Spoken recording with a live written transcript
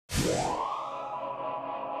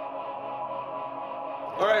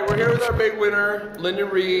All right, we're here with our big winner, Lyndon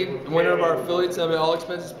Reed, the winner of our affiliate summit, all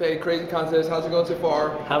expenses paid, crazy contest. How's it going so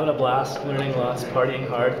far? Having a blast, learning lots, partying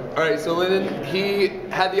hard. All right, so Lyndon, he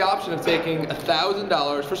had the option of taking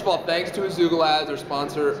 $1,000. First of all, thanks to Azuga Lads, our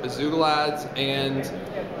sponsor, Azuga Lads and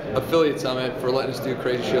Affiliate Summit for letting us do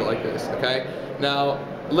crazy shit like this, okay? Now,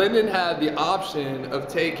 Lyndon had the option of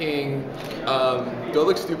taking, do I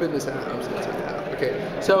look stupid in this hat? I'm just gonna take that. Okay,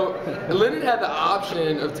 so Lyndon had the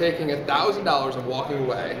option of taking $1,000 and walking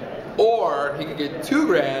away, or he could get $2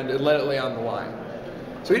 grand and let it lay on the line.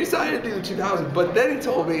 So he decided to do the 2,000, but then he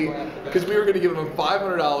told me, because we were gonna give him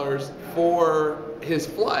 $500 for his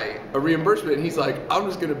flight, a reimbursement, and he's like, I'm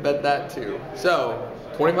just gonna bet that too. So,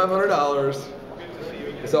 $2,500.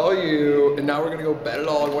 It's all you, and now we're gonna go bet it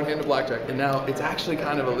all on one-handed blackjack. And now it's actually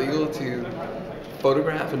kind of illegal to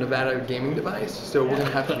photograph a Nevada gaming device, so we're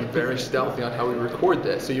gonna have to be very stealthy on how we record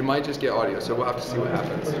this. So you might just get audio, so we'll have to see what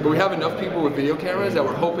happens. But we have enough people with video cameras that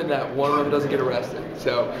we're hoping that one of them doesn't get arrested.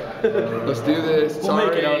 So let's do this. We'll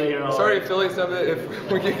make it out of here. Sorry, affiliate summit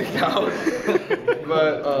if we get kicked out.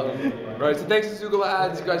 But right, so thanks to Azuga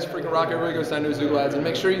Lads. You guys freaking rock. Everybody go sign to Azuga Lads, and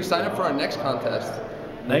make sure you sign up for our next contest.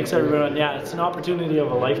 Thanks everyone. Yeah, it's an opportunity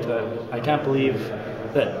of a lifetime. I can't believe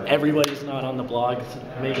that everybody's not on the blog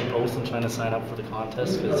making posts and trying to sign up for the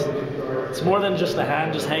contest, because it's more than just a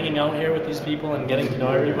hand, just hanging out here with these people and getting to know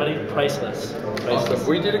everybody. Priceless. Awesome.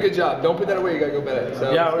 We did a good job. Don't put that away. You gotta go bet it.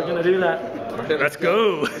 So, yeah, we're gonna do that. Okay, let's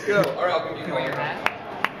go. Let's go. All right, I'll give you your hat.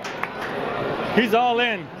 He's all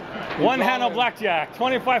in. One hand on blackjack.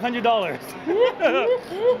 $2,500.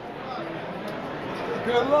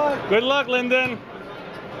 Good luck. Good luck, Lyndon.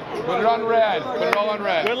 Put it on red. Put it all on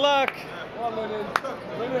red. Good luck. Come on, Lyndon.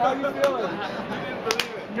 Lyndon, how you feeling?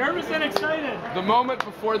 Nervous and excited. The moment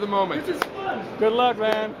before the moment. This is fun. Good luck,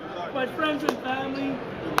 man. My friends and family,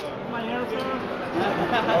 my airfare.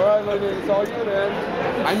 All right, Lyndon, it's all you, man.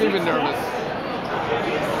 I'm even nervous.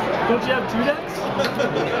 Don't you have 2 decks?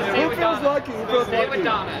 Who feels lucky? Who feels Stay lucky? with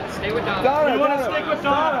Donna. Stay with Donna. Donna, You want to Donna. stick with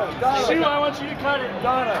Donna? Donna. Shoe, I want you to cut it.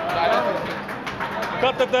 Donna.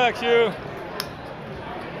 Cut the deck, you.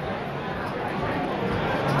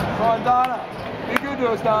 Come on, Donna. Be good to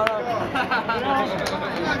us, Donna.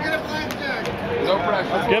 No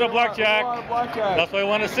pressure. Get a blackjack. Come on, blackjack. That's what I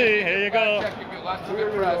want to see. Here you go. Blackjack, you get lots of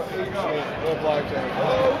good press. Here you go. Little blackjack.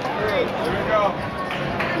 Here we go.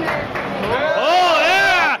 Oh,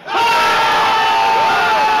 yeah!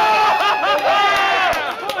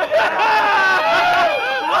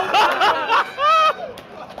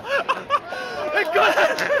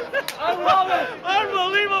 I love it.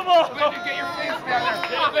 Unbelievable! Lyndon, get your face down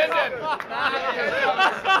there. Lyndon.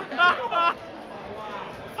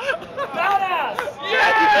 Badass.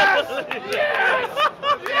 Yes! Yes!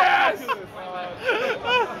 Yes!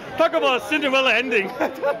 Talk about a Cinderella ending.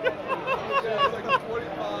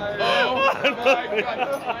 Oh my God.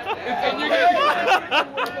 And you get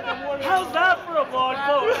How's that for a blog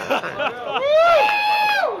post?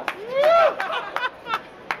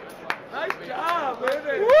 Nice job,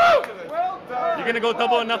 Lyndon. Well done. You gonna go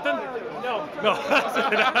double or nothing? No. No. That's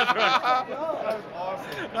right. That was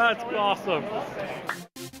awesome. That's awesome.